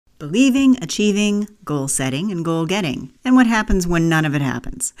believing, achieving, goal setting, and goal getting, and what happens when none of it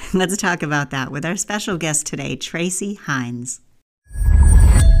happens. Let's talk about that with our special guest today, Tracy Hines.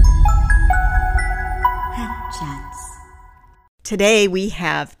 Today we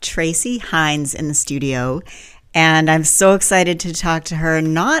have Tracy Hines in the studio, and I'm so excited to talk to her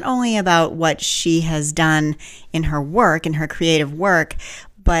not only about what she has done in her work, in her creative work,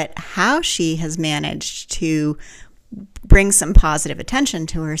 but how she has managed to bring some positive attention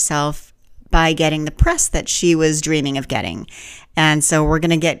to herself by getting the press that she was dreaming of getting. And so we're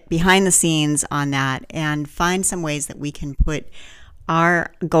going to get behind the scenes on that and find some ways that we can put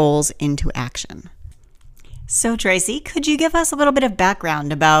our goals into action. So Tracy, could you give us a little bit of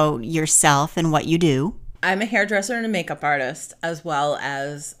background about yourself and what you do? I'm a hairdresser and a makeup artist, as well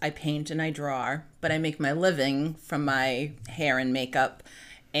as I paint and I draw, but I make my living from my hair and makeup.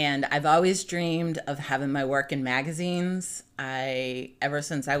 And I've always dreamed of having my work in magazines. Ever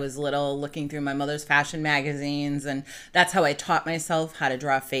since I was little, looking through my mother's fashion magazines, and that's how I taught myself how to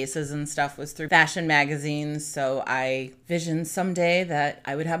draw faces and stuff, was through fashion magazines. So I visioned someday that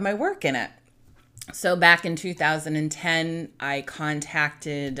I would have my work in it. So back in 2010, I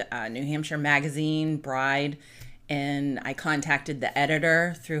contacted New Hampshire Magazine, Bride, and I contacted the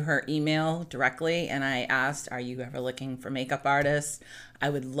editor through her email directly, and I asked, are you ever looking for makeup artists? I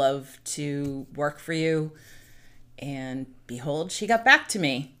would love to work for you. And behold, she got back to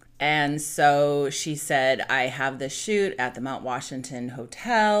me. And so she said, I have this shoot at the Mount Washington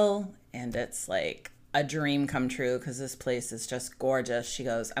Hotel, and it's like a dream come true because this place is just gorgeous. She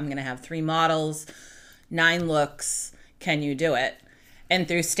goes, I'm going to have 3 models, 9 looks. Can you do it? And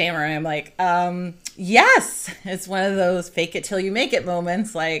through stammering, I'm like, yes. It's one of those fake it till you make it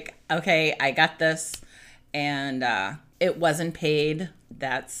moments. Like, okay, I got this. And it wasn't paid.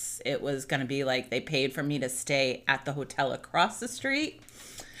 It was going to be like they paid for me to stay at the hotel across the street.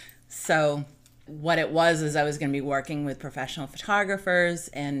 So what it was is I was going to be working with professional photographers,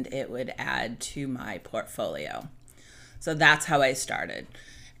 and it would add to my portfolio. So that's how I started.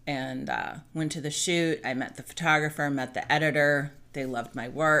 And went to the shoot. I met the photographer, met the editor. They loved my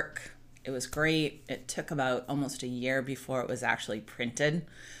work. It was great. It took about almost a year before it was actually printed.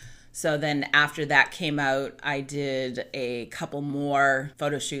 So then after that came out, I did a couple more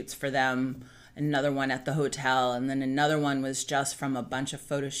photo shoots for them, another one at the hotel, and then another one was just from a bunch of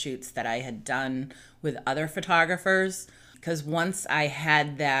photo shoots that I had done with other photographers. Because once I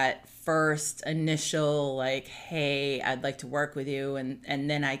had that first initial, like, hey, I'd like to work with you, and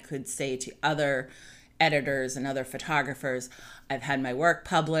then I could say to other editors and other photographers, I've had my work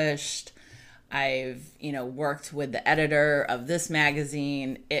published. I've, worked with the editor of this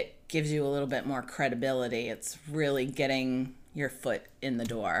magazine. It gives you a little bit more credibility. It's really getting your foot in the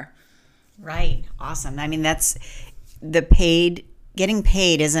door. Right. Awesome. I mean, that's getting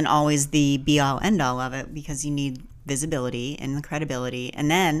paid isn't always the be all end all of it, because you need visibility and the credibility.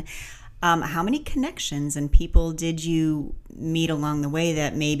 And then how many connections and people did you meet along the way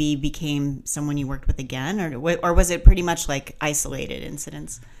that maybe became someone you worked with again? Or was it pretty much like isolated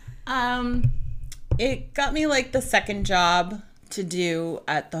incidents? It got me like the second job to do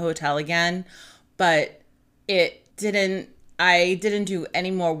at the hotel again, but I didn't do any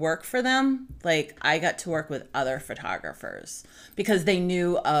more work for them. Like, I got to work with other photographers because they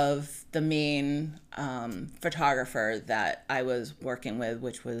knew of the main photographer that I was working with,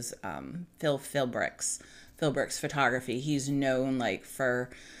 which was Phil Philbricks Photography. He's known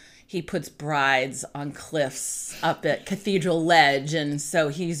he puts brides on cliffs up at Cathedral Ledge, and so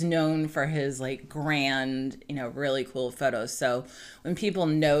he's known for his grand, really cool photos. So when people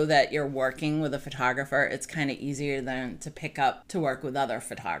know that you're working with a photographer, it's kind of easier than to pick up to work with other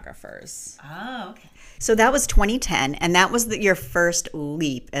photographers. Oh, okay. So that was 2010, and that was your first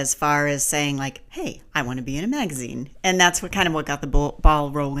leap as far as saying hey, I want to be in a magazine. And that's what got the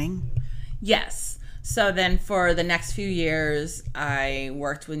ball rolling. Yes. So then for the next few years, I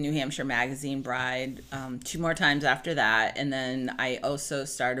worked with New Hampshire Magazine, Bride, 2 more times after that. And then I also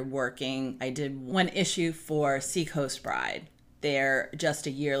started working. I did 1 issue for Seacoast Bride. They're just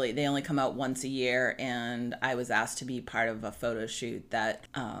a yearly. They only come out once a year. And I was asked to be part of a photo shoot that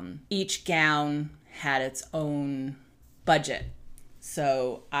each gown had its own budget.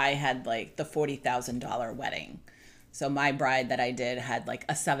 So I had the $40,000 wedding. So my bride that I did had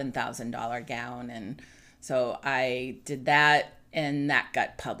a $7,000 gown. And so I did that, and that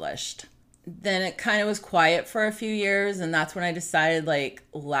got published. Then it kind of was quiet for a few years. And that's when I decided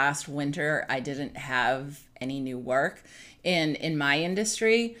last winter, I didn't have any new work. And in my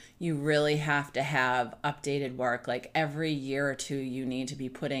industry, you really have to have updated work. Every year or 2, you need to be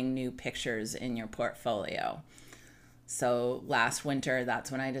putting new pictures in your portfolio. So last winter,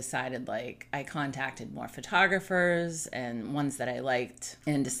 that's when I decided, like, I contacted more photographers and ones that I liked,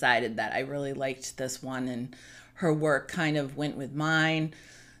 and decided that I really liked this one, and her work kind of went with mine.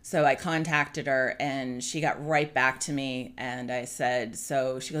 So I contacted her, and she got right back to me, and I said,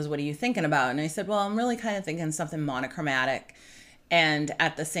 so she goes, what are you thinking about? And I said, well, I'm really kind of thinking something monochromatic. And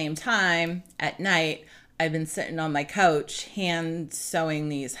at the same time, at night, I've been sitting on my couch hand sewing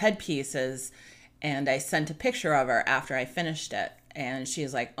these headpieces, and I sent a picture of her after I finished it. And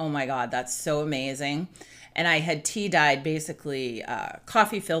she's like, oh my God, that's so amazing. And I had tea dyed basically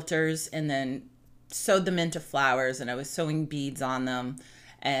coffee filters and then sewed them into flowers, and I was sewing beads on them.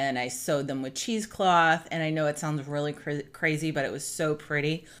 And I sewed them with cheesecloth. And I know it sounds really crazy, but it was so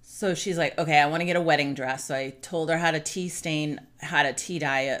pretty. So she's like, okay, I want to get a wedding dress. So I told her how to tea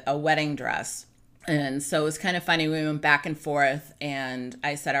dye a wedding dress. And so it was kind of funny. We went back and forth, and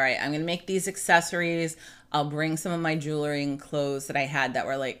I said, all right, I'm going to make these accessories. I'll bring some of my jewelry and clothes that I had that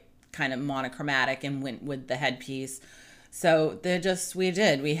were like kind of monochromatic and went with the headpiece. So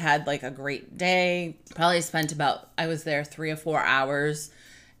we had like a great day. Probably spent I was there 3 or 4 hours,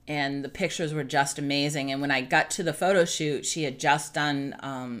 and the pictures were just amazing. And when I got to the photo shoot, she had just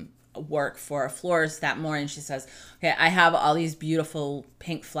done work for a florist that morning. She says, okay, I have all these beautiful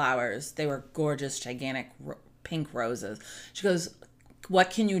pink flowers. They were gorgeous, gigantic pink roses. She goes, what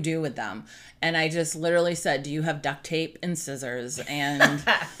can you do with them? And I just literally said, do you have duct tape and scissors? And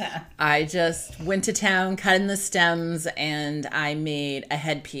I just went to town, cutting the stems, and I made a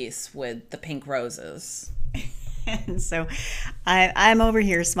headpiece with the pink roses. And so I'm over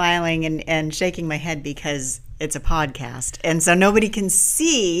here smiling and shaking my head because it's a podcast. And so nobody can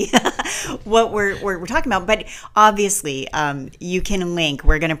see what we're talking about. But obviously, you can link.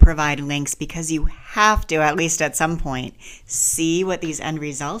 We're going to provide links because you have to, at least at some point, see what these end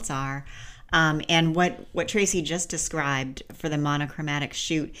results are. And what Tracy just described for the monochromatic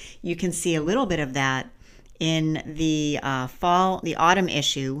shoot, you can see a little bit of that in the autumn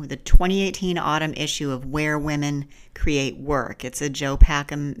issue, the 2018 autumn issue of Where Women Create Work. It's a Joe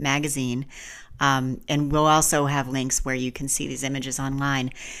Packham magazine. And we'll also have links where you can see these images online.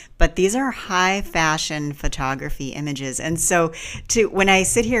 But these are high fashion photography images. And so when I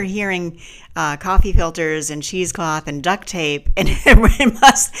sit here hearing coffee filters and cheesecloth and duct tape, and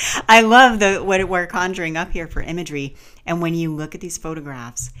I love what we're conjuring up here for imagery. And when you look at these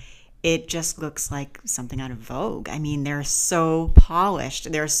photographs, it just looks like something out of Vogue. I mean, they're so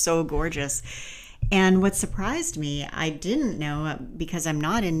polished. They're so gorgeous. And what surprised me, I didn't know because I'm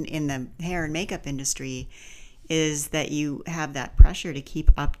not in the hair and makeup industry, is that you have that pressure to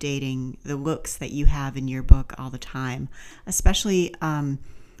keep updating the looks that you have in your book all the time. Especially,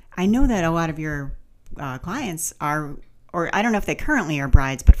 I know that a lot of your clients are, or I don't know if they currently are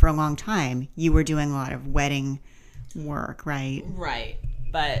brides, but for a long time, you were doing a lot of wedding work, right? Right.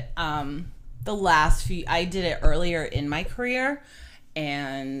 But the last few, I did it earlier in my career,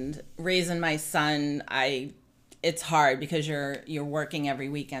 and raising my son, it's hard because you're working every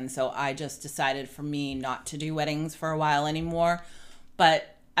weekend. So I just decided for me not to do weddings for a while anymore.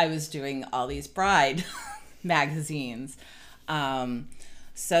 But I was doing all these bride magazines.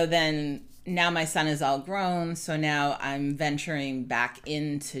 So then now my son is all grown. So now I'm venturing back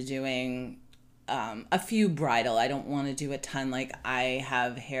into doing a few bridal. I don't want to do a ton. Like, I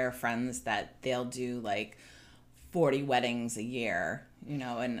have hair friends that they'll do like 40 weddings a year,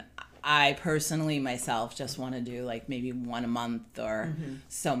 and I personally myself just want to do like maybe one a month or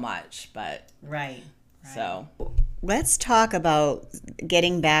so much. But right. So let's talk about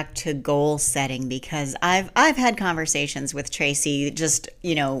getting back to goal setting, because I've had conversations with Tracy just,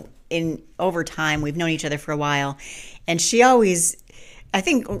 in over time. We've known each other for a while, and she always, I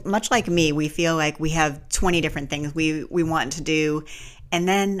think much like me, we feel like we have 20 different things we want to do. And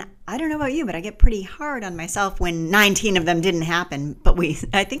then, I don't know about you, but I get pretty hard on myself when 19 of them didn't happen. But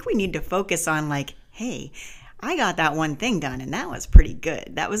I think we need to focus on like, hey, I got that one thing done and that was pretty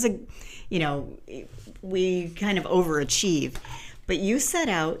good. That was we kind of overachieved. But you set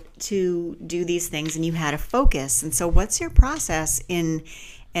out to do these things and you had a focus. And so what's your process in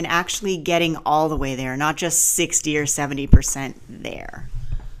actually getting all the way there, not just 60 or 70% there?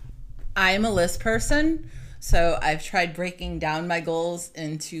 I am a list person. So I've tried breaking down my goals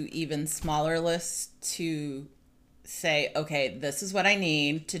into even smaller lists to say, okay, this is what I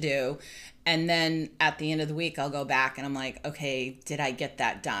need to do. And then at the end of the week, I'll go back and I'm like, okay, did I get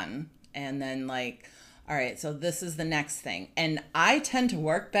that done? And then like, all right, so this is the next thing. And I tend to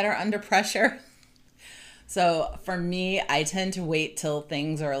work better under pressure. So for me, I tend to wait till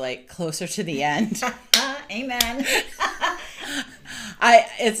things are like closer to the end. Amen.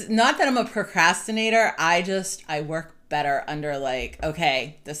 It's not that I'm a procrastinator. I work better under like,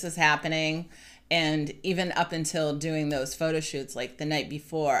 okay, this is happening. And even up until doing those photo shoots, like the night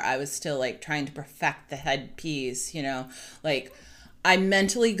before, I was still like trying to perfect the headpiece, like I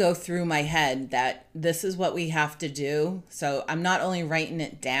mentally go through my head that this is what we have to do. So I'm not only writing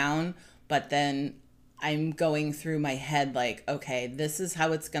it down, but then I'm going through my head like, okay, this is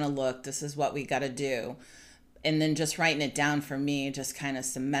how it's going to look. This is what we got to do. And then just writing it down for me just kind of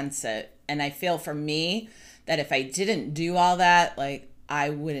cements it. And I feel for me that if I didn't do all that, like I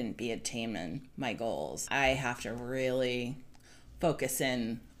wouldn't be attaining my goals. I have to really focus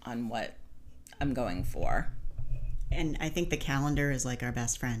in on what I'm going for. And I think the calendar is like our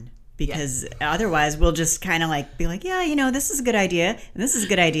best friend, because otherwise we'll just kind of like be like, yeah, this is a good idea. And this is a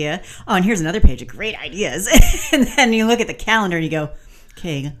good idea. Oh, and here's another page of great ideas. And then you look at the calendar and you go,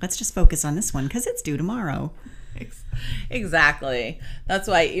 okay, let's just focus on this one because it's due tomorrow. Exactly. That's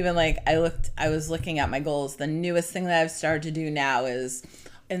why even like I was looking at my goals. The newest thing that I've started to do now is,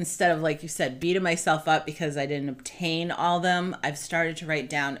 instead of, like you said, beating myself up because I didn't obtain all them, I've started to write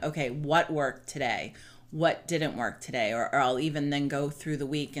down, okay, what worked today? What didn't work today? Or I'll even then go through the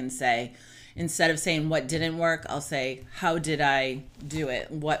week and say, instead of saying what didn't work, I'll say, how did I do it?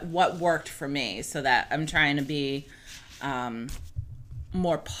 What worked for me? So that I'm trying to be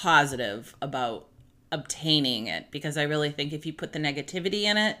more positive about obtaining it, because I really think if you put the negativity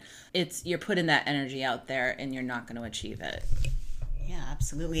in it, you're putting that energy out there and you're not going to achieve it. Yeah,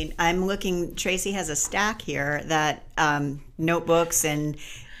 absolutely. I'm looking, Tracy has a stack here that notebooks and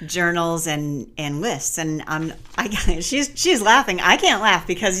journals and lists, and she's laughing. I can't laugh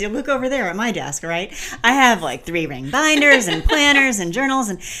because you look over there at my desk, right? I have like 3-ring binders and planners and journals,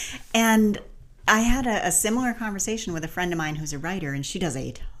 and I had a similar conversation with a friend of mine who's a writer, and she does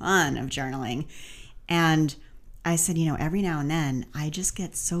a ton of journaling. And I said, every now and then I just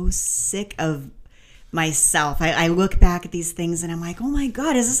get so sick of myself. I look back at these things and I'm like, oh my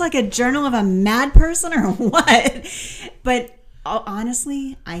God, is this like a journal of a mad person or what? But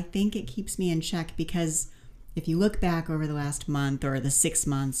honestly, I think it keeps me in check, because if you look back over the last month or the 6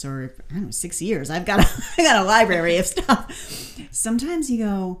 months or 6 years, I've got a library of stuff. Sometimes you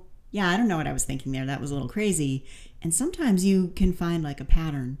go, yeah, I don't know what I was thinking there. That was a little crazy. And sometimes you can find like a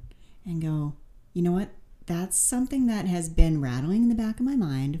pattern and go, you know what? That's something that has been rattling in the back of my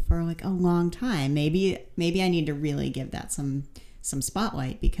mind for like a long time. Maybe I need to really give that some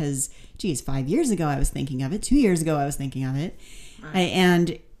spotlight, because, geez, 5 years ago I was thinking of it. 2 years ago I was thinking of it. Right.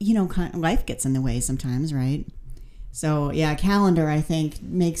 And, life gets in the way sometimes, right? So, yeah, calendar, I think,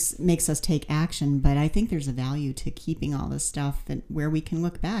 makes us take action. But I think there's a value to keeping all this stuff and where we can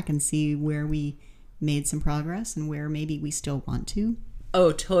look back and see where we made some progress and where maybe we still want to.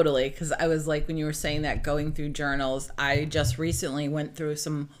 Oh, totally. Because I was like, when you were saying that, going through journals, I just recently went through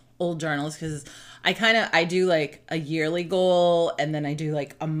some old journals, because I do like a yearly goal, and then I do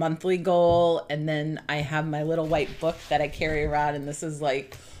like a monthly goal, and then I have my little white book that I carry around, and this is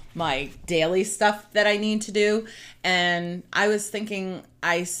like my daily stuff that I need to do. And I was thinking,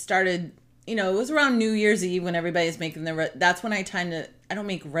 I started, it was around New Year's Eve when everybody's making that's when I don't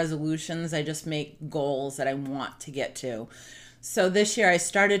make resolutions, I just make goals that I want to get to. So this year I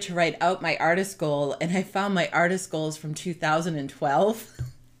started to write out my artist goal, and I found my artist goals from 2012.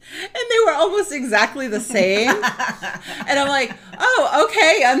 And they were almost exactly the same. And I'm like, oh,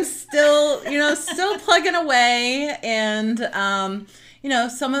 okay, I'm still plugging away. And,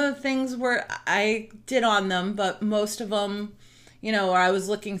 some of the things I did on them, but most of them, I was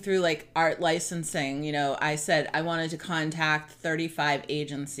looking through like art licensing, I said I wanted to contact 35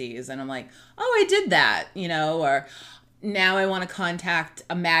 agencies, and I'm like, oh, I did that, or now I want to contact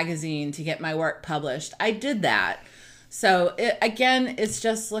a magazine to get my work published. I did that. So it's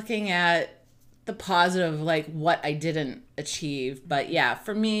just looking at the positive, like what I didn't achieve. But yeah,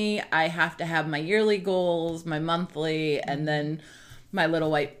 for me, I have to have my yearly goals, my monthly, and then my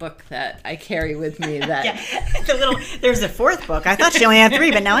little white book that I carry with me. That yeah, there's a fourth book. I thought she only had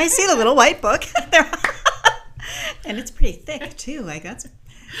 3, but now I see the little white book. And it's pretty thick too. Like that's.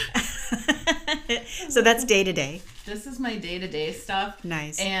 So that's day to day. This is my day to day stuff.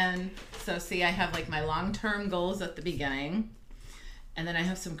 Nice. And so see, I have like my long term goals at the beginning, and then I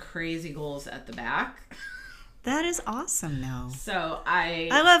have some crazy goals at the back. That is awesome, though. So I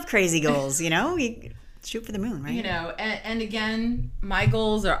love crazy goals. You shoot for the moon, right? And again, my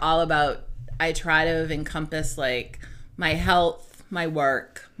goals are all about. I try to encompass like my health, my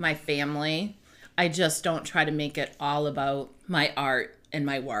work, my family. I just don't try to make it all about my art and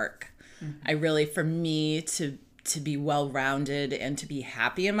my work. Mm-hmm. I really, for me to be well-rounded and to be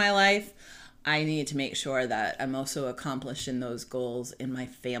happy in my life, I need to make sure that I'm also accomplishing those goals in my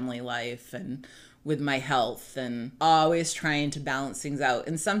family life and with my health and always trying to balance things out.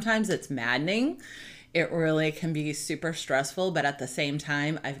 And sometimes it's maddening. It really can be super stressful, but at the same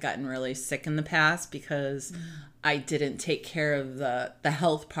time, I've gotten really sick in the past because I didn't take care of the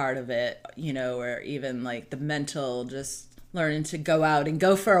health part of it, you know, or even like the mental, just learning to go out and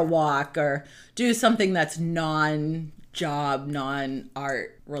go for a walk or do something that's non-job,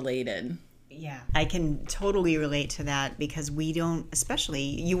 non-art related. Yeah, I can totally relate to that because we don't, especially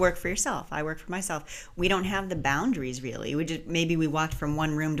you work for yourself, I work for myself. We don't have the boundaries really. We just, maybe we walked from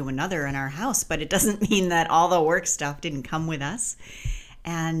one room to another in our house, but it doesn't mean that all the work stuff didn't come with us.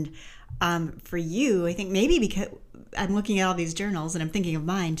 And for you, I think maybe because I'm looking at all these journals and I'm thinking of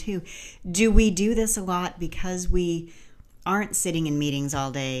mine too. Do we do this a lot because we aren't sitting in meetings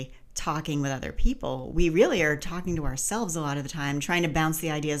all day talking with other people? We really are talking to ourselves a lot of the time, trying to bounce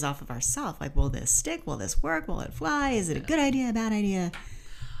the ideas off of ourselves. Like, will this stick? Will this work? Will it fly? Is it a good idea, a bad idea?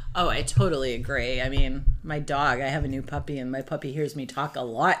 Oh, I totally agree. I mean, my dog, I have a new puppy, and my puppy hears me talk a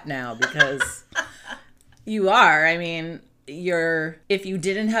lot now because you are. I mean, if you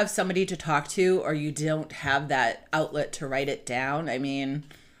didn't have somebody to talk to or you don't have that outlet to write it down, I mean,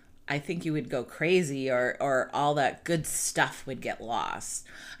 I think you would go crazy or all that good stuff would get lost.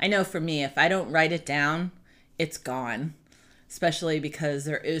 I know for me, if I don't write it down, it's gone. Especially because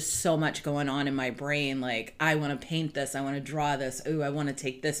there is so much going on in my brain. Like, I want to paint this. I want to draw this. Ooh, I want to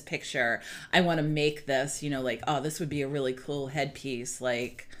take this picture. I want to make this, you know, like, oh, this would be a really cool headpiece.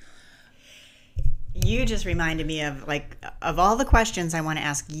 Like, you just reminded me of of all the questions I want to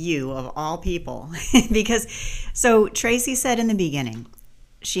ask you of all people. Because, so Tracy said in the beginning,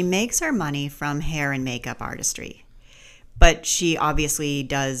 she makes her money from hair and makeup artistry, but she obviously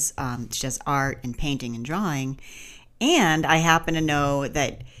does art and painting and drawing. And I happen to know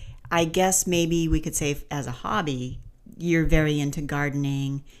that I guess maybe we could say as a hobby, you're very into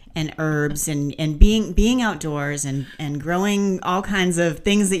gardening and herbs and being outdoors and growing all kinds of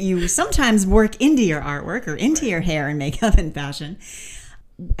things that you sometimes work into your artwork or into your hair and makeup and fashion.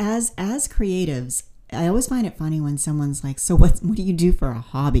 As creatives, I always find it funny when someone's like, so what do you do for a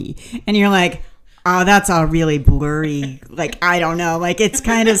hobby? And you're like, oh, that's all really blurry. Like, I don't know. Like, it's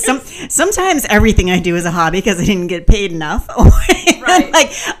kind of sometimes everything I do is a hobby because I didn't get paid enough. Right.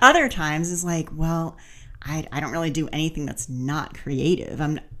 Like, other times it's like, well, I don't really do anything that's not creative.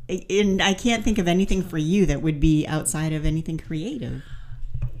 And I can't think of anything for you that would be outside of anything creative.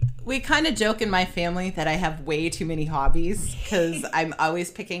 we kind of joke in my family that I have way too many hobbies because I'm always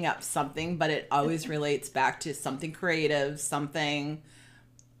picking up something, but it always relates back to something creative, something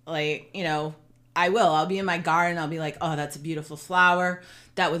like, you know, I'll be in my garden. I'll be like, oh, that's a beautiful flower.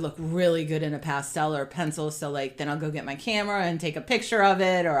 That would look really good in a pastel or a pencil. So like, then I'll go get my camera and take a picture of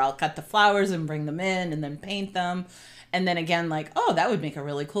it, or I'll cut the flowers and bring them in and then paint them. And then again, like, oh, that would make a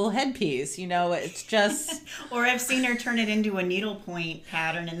really cool headpiece. You know, it's just... Or I've seen her turn it into a needlepoint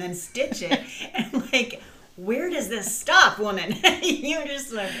pattern and then stitch it. And like, where does this stop, woman? You're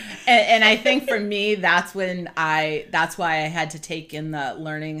just like... And I think for me, that's why I had to take in the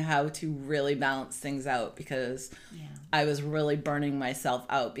learning how to really balance things out, because I was really burning myself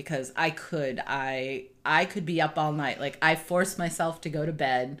out because I could be up all night. Like, I forced myself to go to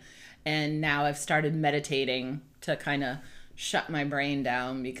bed, and now I've started meditating to kind of shut my brain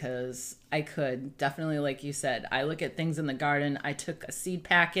down, because I could definitely, like you said, I look at things in the garden. I took a seed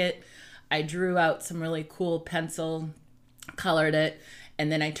packet, I drew out some really cool pencil, colored it,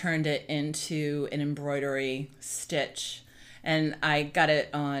 and then I turned it into an embroidery stitch. And I got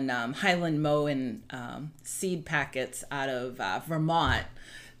it on Highland Moen seed packets out of Vermont.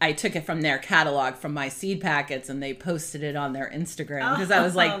 I took it from their catalog, from my seed packets, and they posted it on their Instagram because I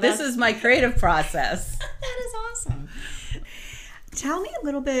was like, this is my creative process. That is awesome. Tell me a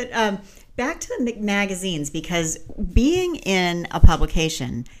little bit, back to the magazines, because being in a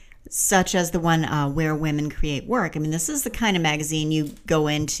publication such as the one Where Women Create Work, I mean, this is the kind of magazine you go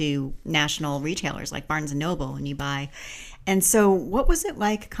into national retailers like Barnes & Noble and you buy. And so what was it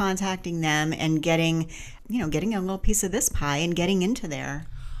like contacting them and getting a little piece of this pie and getting into there?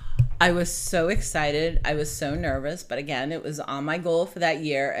 I was so excited. I was so nervous, but again, it was on my goal for that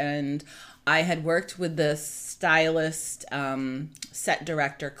year. And I had worked with the stylist, set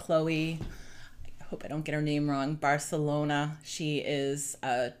director, Chloe, I hope I don't get her name wrong, Barcelona. She's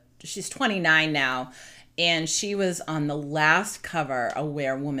 29 now, and she was on the last cover of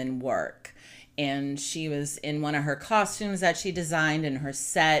Where Women Work. And she was in one of her costumes that she designed in her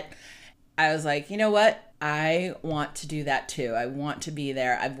set. I was like, you know what? I want to do that too. I want to be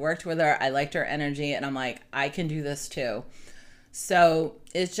there. I've worked with her. I liked her energy, and I'm like, I can do this too. So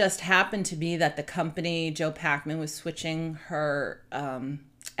it just happened to be that the company, Joe Packman, was switching her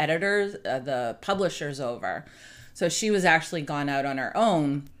editors, the publishers over. So she was actually gone out on her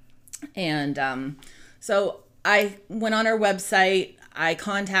own. And so I went on her website. I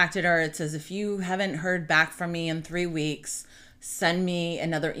contacted her. It says, if you haven't heard back from me in 3 weeks, send me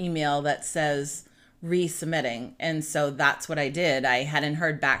another email that says resubmitting. And so that's what I did. I hadn't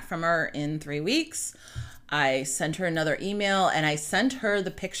heard back from her in 3 weeks. I sent her another email, and I sent her the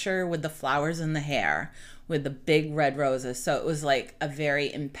picture with the flowers in the hair with the big red roses. So it was like a very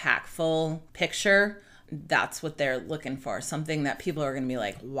impactful picture. That's what they're looking for. Something that people are going to be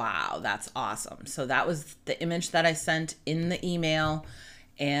like, wow, that's awesome. So that was the image that I sent in the email.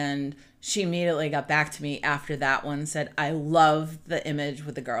 And she immediately got back to me after that one, said, I love the image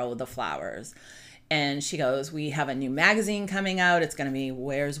with the girl with the flowers. And she goes, we have a new magazine coming out. It's going to be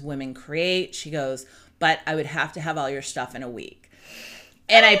Where's Women Create. She goes, but I would have to have all your stuff in a week.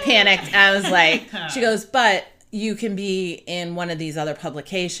 And I panicked. I was like, she goes, but you can be in one of these other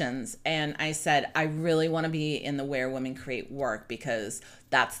publications. And I said, I really want to be in the Where Women Create work, because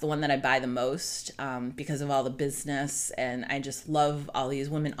that's the one that I buy the most, because of all the business. And I just love all these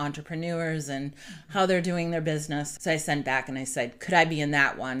women entrepreneurs and how they're doing their business. So I sent back and I said, could I be in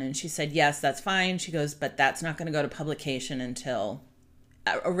that one? And she said, yes, that's fine. She goes, but that's not going to go to publication until,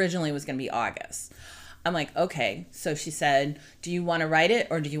 originally it was going to be August. I'm like, okay. So she said, do you want to write it,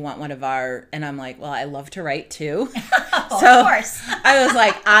 or do you want one of our, and I'm like, well, I love to write too. So of course. I was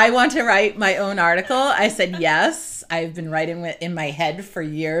like, I want to write my own article. I said, yes. I've been writing in my head for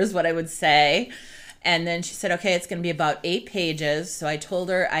years what I would say. And then she said, okay, it's going to be about 8 pages. So I told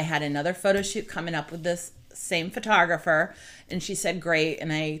her I had another photo shoot coming up with this same photographer. And she said, great.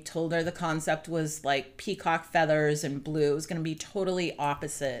 And I told her the concept was like peacock feathers and blue. It was going to be totally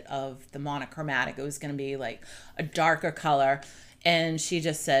opposite of the monochromatic. It was going to be like a darker color. And she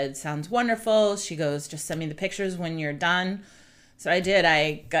just said, sounds wonderful. She goes, just send me the pictures when you're done. So I did.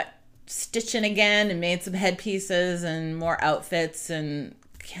 I got stitching again and made some headpieces and more outfits, and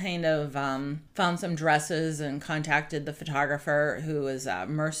kind of found some dresses and contacted the photographer, who was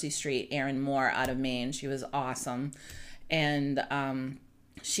Mercy Street, Erin Moore, out of Maine. She was awesome. And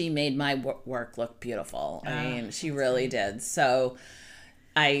she made my work look beautiful. I mean, she really did. So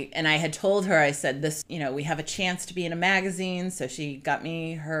I had told her, I said, this, we have a chance to be in a magazine. So she got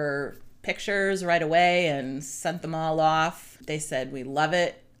me her pictures right away and sent them all off. They said, we love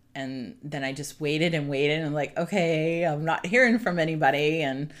it. And then I just waited and waited, and like, okay, I'm not hearing from anybody.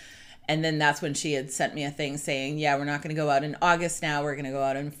 And then that's when she had sent me a thing saying, yeah, we're not going to go out in August now. We're going to go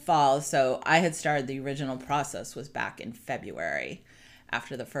out in fall. So I had started, the original process was back in February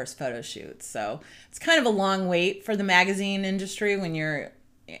after the first photo shoot. So it's kind of a long wait for the magazine industry when you're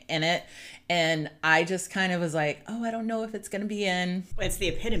in it. And I just kind of was like, oh, I don't know if it's going to be in. It's the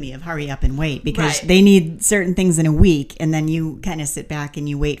epitome of hurry up and wait, because Right. they need certain things in a week, and then you kind of sit back and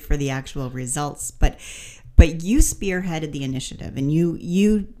you wait for the actual results. But you spearheaded the initiative, and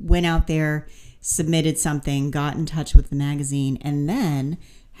you went out there, submitted something, got in touch with the magazine, and then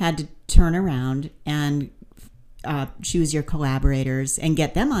had to turn around and choose your collaborators and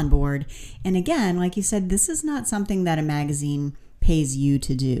get them on board. And again, like you said, this is not something that a magazine pays you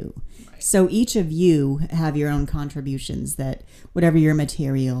to do. Right. So each of you have your own contributions, that whatever your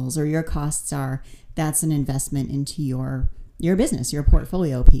materials or your costs are, that's an investment into your business, your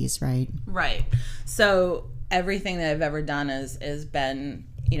portfolio piece, right? Right. So everything that I've ever done is been,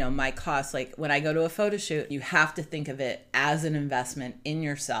 my cost. Like when I go to a photo shoot, you have to think of it as an investment in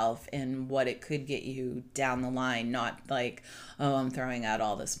yourself and what it could get you down the line, not like, oh, I'm throwing out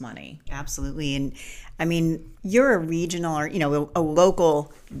all this money. Absolutely. And I mean, you're a regional or, a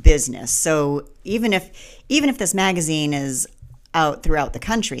local business. So even if this magazine is out throughout the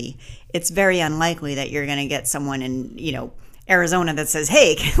country, it's very unlikely that you're going to get someone in, Arizona that says,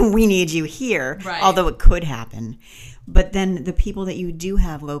 hey, we need you here, Right. Although it could happen. But then the people that you do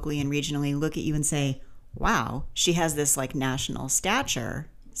have locally and regionally look at you and say, wow, she has this like national stature.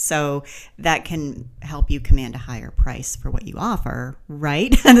 So that can help you command a higher price for what you offer,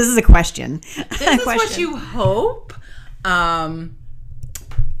 right? And this is a question. This is what you hope.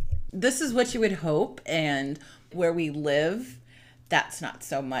 This is what you would hope. And where we live, that's not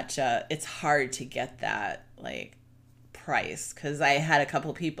so much. It's hard to get that like price, because I had a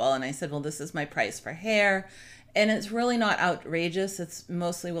couple people and I said, well, this is my price for hair. And it's really not outrageous. It's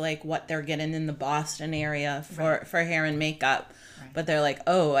mostly like what they're getting in the Boston area for hair and makeup. Right. But they're like,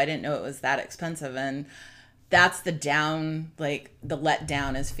 oh, I didn't know it was that expensive. And that's the down, like the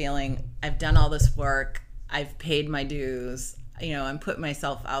letdown is feeling, I've done all this work. I've paid my dues. I'm putting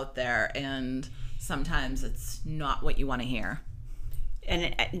myself out there. And sometimes it's not what you want to hear.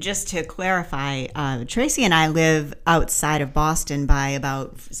 And just to clarify, Tracy and I live outside of Boston by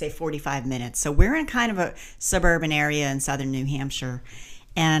about, say, 45 minutes. So we're in kind of a suburban area in southern New Hampshire.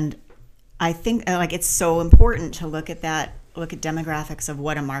 And I think like it's so important to look at that, look at demographics of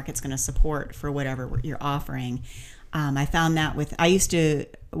what a market's going to support for whatever you're offering. I found that with, I used to,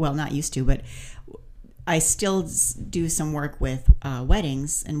 well, not used to, but I still do some work with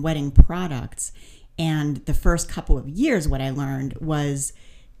weddings and wedding products. And the first couple of years, what I learned was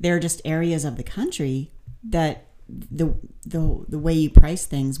there are just areas of the country that the way you price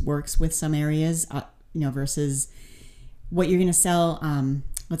things works with some areas, versus what you're going to sell.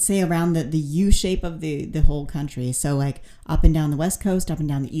 Let's say around the U shape of the whole country. So like up and down the West Coast, up and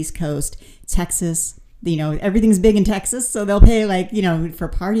down the East Coast, Texas. Everything's big in Texas, so they'll pay for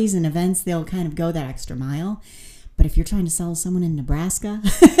parties and events, they'll kind of go that extra mile. But if you're trying to sell someone in Nebraska,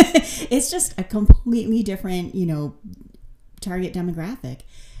 it's just a completely different, target demographic.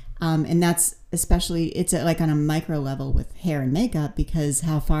 And that's especially, it's like on a micro level with hair and makeup, because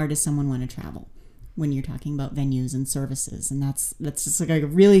how far does someone want to travel when you're talking about venues and services? And that's just like a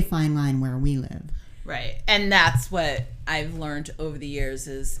really fine line where we live. Right. And that's what I've learned over the years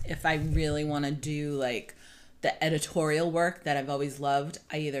is if I really want to do like the editorial work that I've always loved,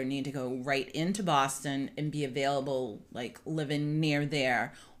 I either need to go right into Boston and be available, like living near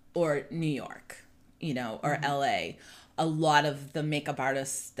there, or New York, or LA. A lot of the makeup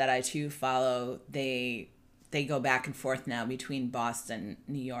artists that I too follow, they go back and forth now between Boston,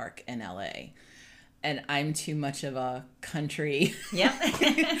 New York, and LA. And I'm too much of a country. Yeah.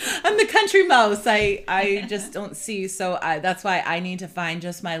 I'm the country mouse. I just don't see. So that's why I need to find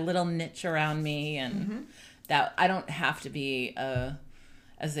just my little niche around me, and that I don't have to be,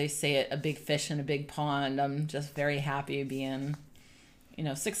 as they say it, a big fish in a big pond. I'm just very happy being,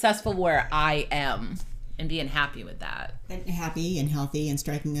 successful where I am and being happy with that. And happy and healthy and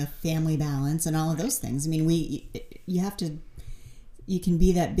striking a family balance and all of those things. I mean, you can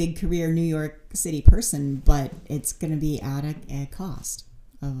be that big career New York City person, but it's going to be at a cost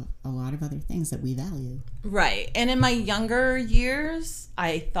of a lot of other things that we value. Right. And in my younger years,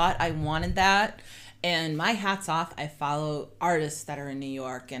 I thought I wanted that. And my hat's off, I follow artists that are in New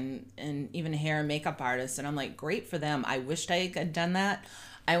York and even hair and makeup artists. And I'm like, great for them. I wished I had done that.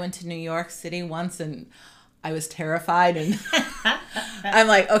 I went to New York City once and I was terrified. And I'm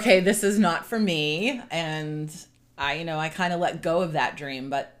like, okay, this is not for me. And I kind of let go of that dream.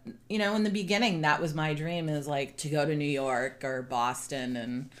 But, in the beginning, that was my dream, is like to go to New York or Boston.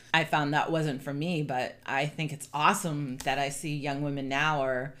 And I found that wasn't for me. But I think it's awesome that I see young women now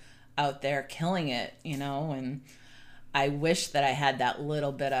are out there killing it, and I wish that I had that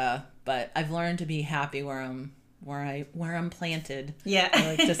little bit of, but I've learned to be happy where I'm planted. Yeah. I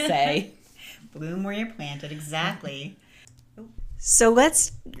like to say. Bloom where you're planted, exactly. So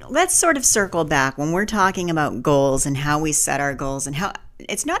let's sort of circle back when we're talking about goals and how we set our goals, and how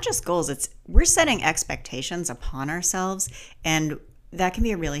it's not just goals, we're setting expectations upon ourselves, and that can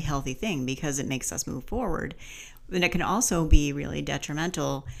be a really healthy thing because it makes us move forward. And it can also be really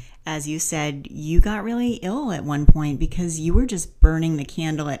detrimental. As you said, you got really ill at one point because you were just burning the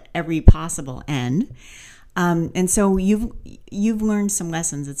candle at every possible end. And so you've learned some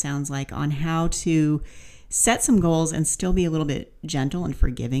lessons, it sounds like, on how to set some goals and still be a little bit gentle and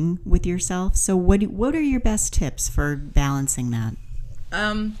forgiving with yourself. So what are your best tips for balancing that?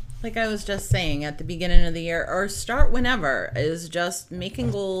 Like I was just saying, at the beginning of the year, or start whenever, is just making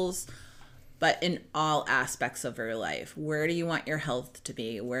goals, but in all aspects of your life. Where do you want your health to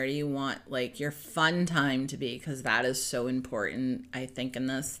be? Where do you want your fun time to be? Because that is so important, I think, in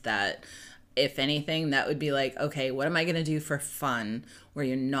this, that if anything, that would be like, okay, what am I going to do for fun where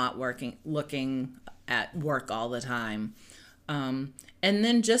you're not looking at work all the time? And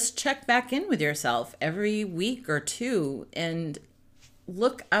then just check back in with yourself every week or two and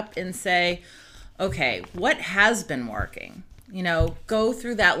look up and say, okay, what has been working? Go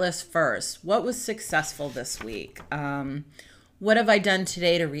through that list first. What was successful this week? What have I done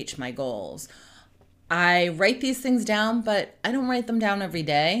today to reach my goals? I write these things down, but I don't write them down every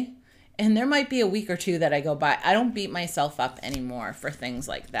day. And there might be a week or two that I go by. I don't beat myself up anymore for things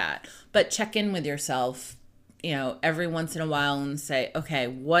like that. But check in with yourself, every once in a while and say, okay,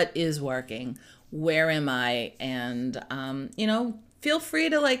 what is working? Where am I? And, feel free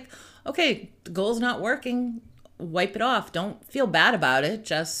to okay, the goal's not working. Wipe it off. Don't feel bad about it.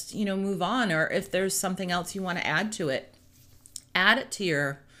 Just, move on. Or if there's something else you want to add to it, add it to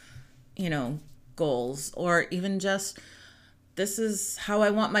your, goals. Or even just, this is how I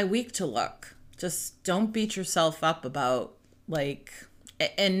want my week to look. Just don't beat yourself up about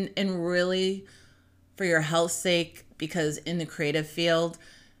and really, for your health's sake, because in the creative field,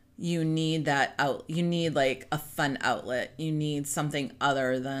 you need that out. You need like a fun outlet. You need something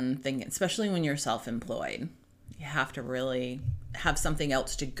other than thinking, especially when you're self-employed. You have to really have something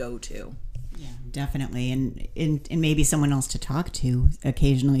else to go to. Yeah, definitely. And maybe someone else to talk to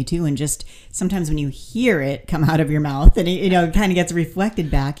occasionally too. And just sometimes when you hear it come out of your mouth and it kind of gets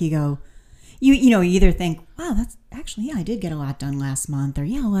reflected back, you go, you either think, wow, that's actually, yeah, I did get a lot done last month, or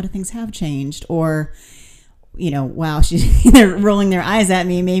yeah, a lot of things have changed, or wow, they're rolling their eyes at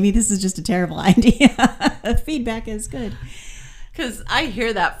me. Maybe this is just a terrible idea. Feedback is good. Because I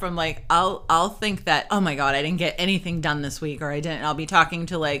hear that from like, I'll think that, oh my God, I didn't get anything done this week, or I'll be talking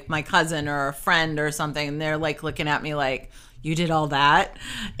to like my cousin or a friend or something, and they're like looking at me like, you did all that?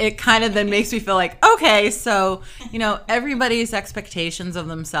 It kind of then makes me feel like, okay, so, everybody's expectations of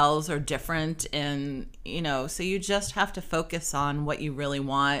themselves are different, and, so you just have to focus on what you really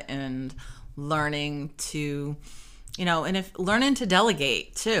want, and learning to, learning to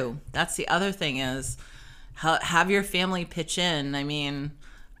delegate too. That's the other thing, is have your family pitch in. I mean,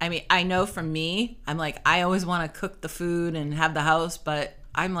 I know from me, I'm like, I always want to cook the food and have the house, but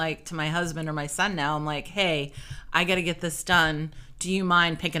I'm like to my husband or my son now, I'm like, hey, I got to get this done. Do you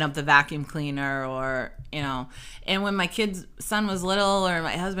mind picking up the vacuum cleaner? Or, and when my son was little, or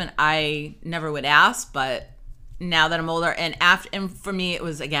my husband, I never would ask, but now that I'm older, and for me, it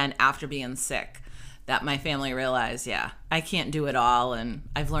was again after being sick that my family realized, yeah, I can't do it all, and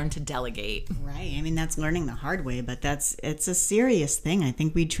I've learned to delegate. Right. I mean, that's learning the hard way, but it's a serious thing. I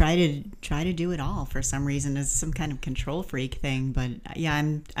think we try to do it all for some reason as some kind of control freak thing. But yeah,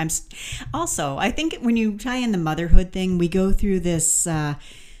 I'm also, I think when you tie in the motherhood thing, we go through this.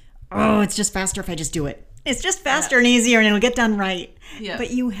 It's just faster if I just do it. It's just faster and easier, and it'll get done right. Yeah.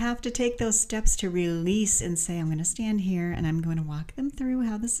 But you have to take those steps to release and say, I'm going to stand here and I'm going to walk them through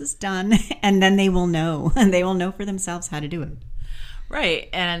how this is done. And then they will know. And they will know for themselves how to do it. Right.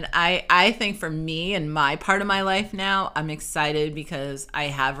 And I think for me and my part of my life now, I'm excited because I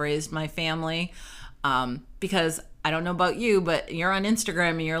have raised my family. Because I don't know about you, but you're on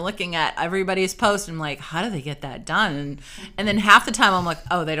Instagram and you're looking at everybody's post and I'm like, how do they get that done? And then half the time I'm like,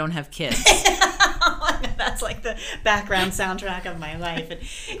 oh, they don't have kids. That's like the background soundtrack of my life.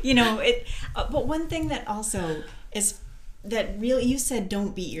 And, but one thing that also is that really, you said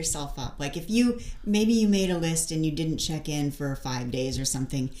don't beat yourself up. Like if maybe you made a list and you didn't check in for 5 days or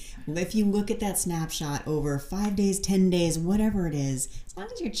something. If you look at that snapshot over 5 days, 10 days, whatever it is, as long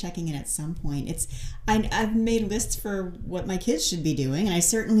as you're checking in at some point, I've made lists for what my kids should be doing. And I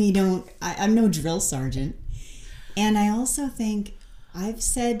certainly I'm no drill sergeant. And I also think I've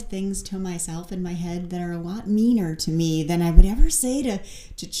said things to myself in my head that are a lot meaner to me than I would ever say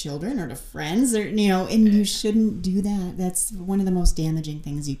to children or to friends, or and you shouldn't do that. That's one of the most damaging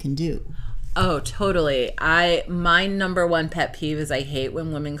things you can do. Oh, totally. My number one pet peeve is I hate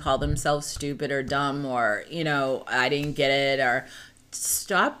when women call themselves stupid or dumb, or I didn't get it, or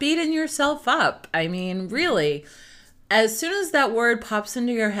stop beating yourself up. I mean, really, as soon as that word pops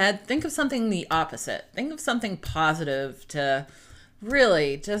into your head, think of something the opposite. Think of something positive to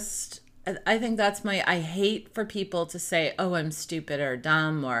really just, I think that's I hate for people to say, oh, I'm stupid or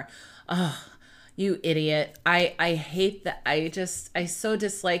dumb, or, oh, you idiot. I hate that. I so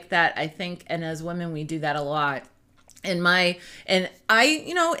dislike that. I think, and as women, we do that a lot. In my head,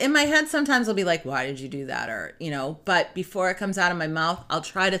 sometimes I'll be like, why did you do that? Or, but before it comes out of my mouth, I'll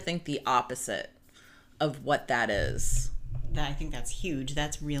try to think the opposite of what that is. I think that's huge.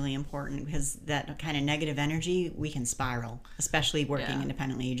 That's really important, because that kind of negative energy, we can spiral, especially working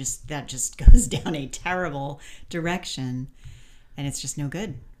independently. That just goes down a terrible direction, and it's just no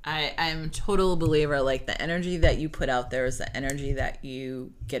good. I'm a total believer, like the energy that you put out there is the energy that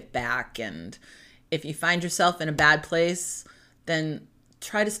you get back. And if you find yourself in a bad place, then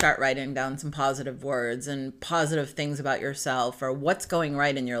try to start writing down some positive words and positive things about yourself or what's going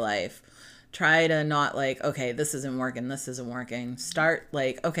right in your life. Try to not like, okay, this isn't working. Start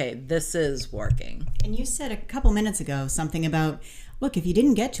like, okay, this is working. And you said a couple minutes ago something about, look, if you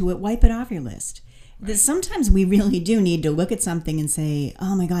didn't get to it, wipe it off your list. Right. Sometimes we really do need to look at something and say,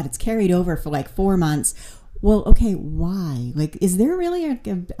 oh my God, it's carried over for like 4 months. Well, okay, why? Like, is there really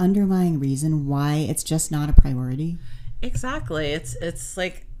an underlying reason why it's just not a priority? Exactly. It's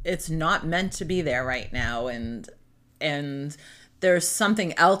like, it's not meant to be there right now. And there's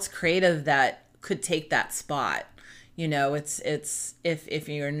something else creative that could take that spot. It's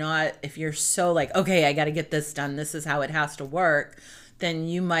if you're so like, okay, I got to get this done, this is how it has to work, then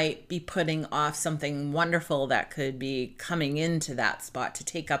you might be putting off something wonderful that could be coming into that spot to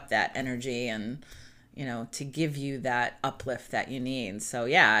take up that energy. And to give you that uplift that you need. So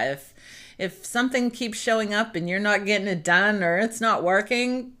yeah, if something keeps showing up and you're not getting it done or it's not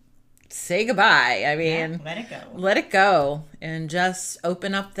working, say goodbye. I mean, let it go. Let it go and just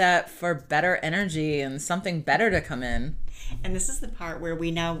open up that for better energy and something better to come in. And this is the part where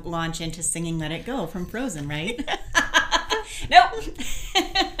we now launch into singing Let It Go from Frozen, right? Nope.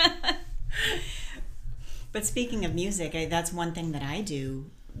 But speaking of music, that's one thing that I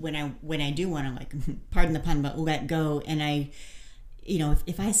do when I do want to, like, pardon the pun, but let go. And I,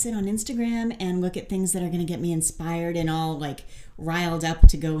 if I sit on Instagram and look at things that are going to get me inspired and all like riled up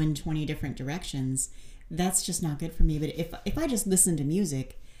to go in 20 different directions, that's just not good for me. But if I just listen to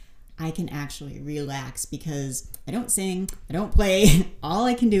music, I can actually relax because I don't sing, I don't play. All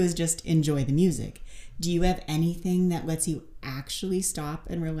I can do is just enjoy the music. Do you have anything that lets you actually stop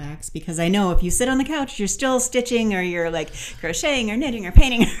and relax? Because I know if you sit on the couch, you're still stitching or you're like crocheting or knitting or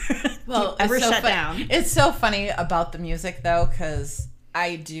painting. Well, do you ever shut down? It's so funny about the music though, because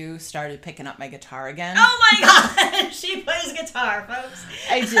I started picking up my guitar again. Oh my God, she plays guitar, folks.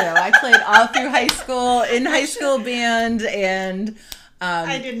 I do. I played all through high school, in high school band, and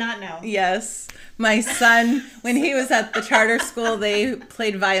I did not know. Yes. My son, when he was at the charter school, they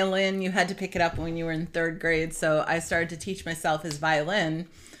played violin. You had to pick it up when you were in 3rd grade. So I started to teach myself his violin.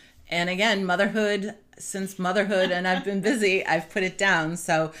 And again, since motherhood, and I've been busy, I've put it down.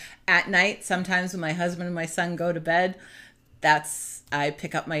 So at night, sometimes when my husband and my son go to bed, I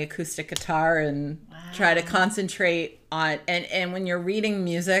pick up my acoustic guitar and try to concentrate on, and when you're reading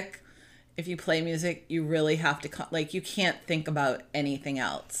music, if you play music, you really have to, you can't think about anything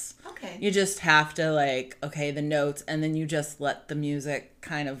else. Okay. You just have to, the notes, and then you just let the music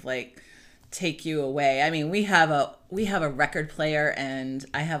kind of, take you away. I mean, we have a record player, and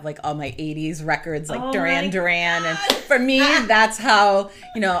I have, all my 80s records, Duran Duran, and for me, that's how,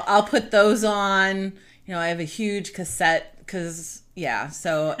 I'll put those on. I have a huge cassette, because,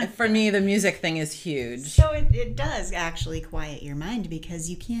 so for me, the music thing is huge. So it does actually quiet your mind because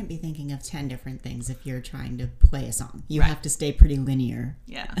you can't be thinking of 10 different things if you're trying to play a song. You have to stay pretty linear.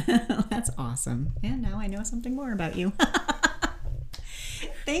 Yeah. That's awesome. And now I know something more about you.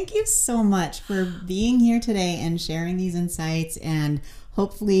 Thank you so much for being here today and sharing these insights. And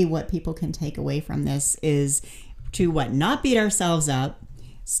hopefully what people can take away from this is to not beat ourselves up,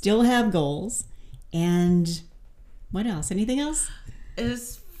 still have goals, and what else? Anything else?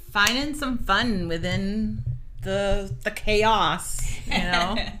 Is finding some fun within the chaos,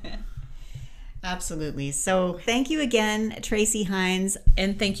 Absolutely. So thank you again, Tracy Hines.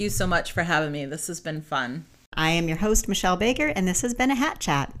 And thank you so much for having me. This has been fun. I am your host, Michelle Baker, and this has been a Hat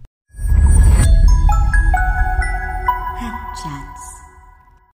Chat.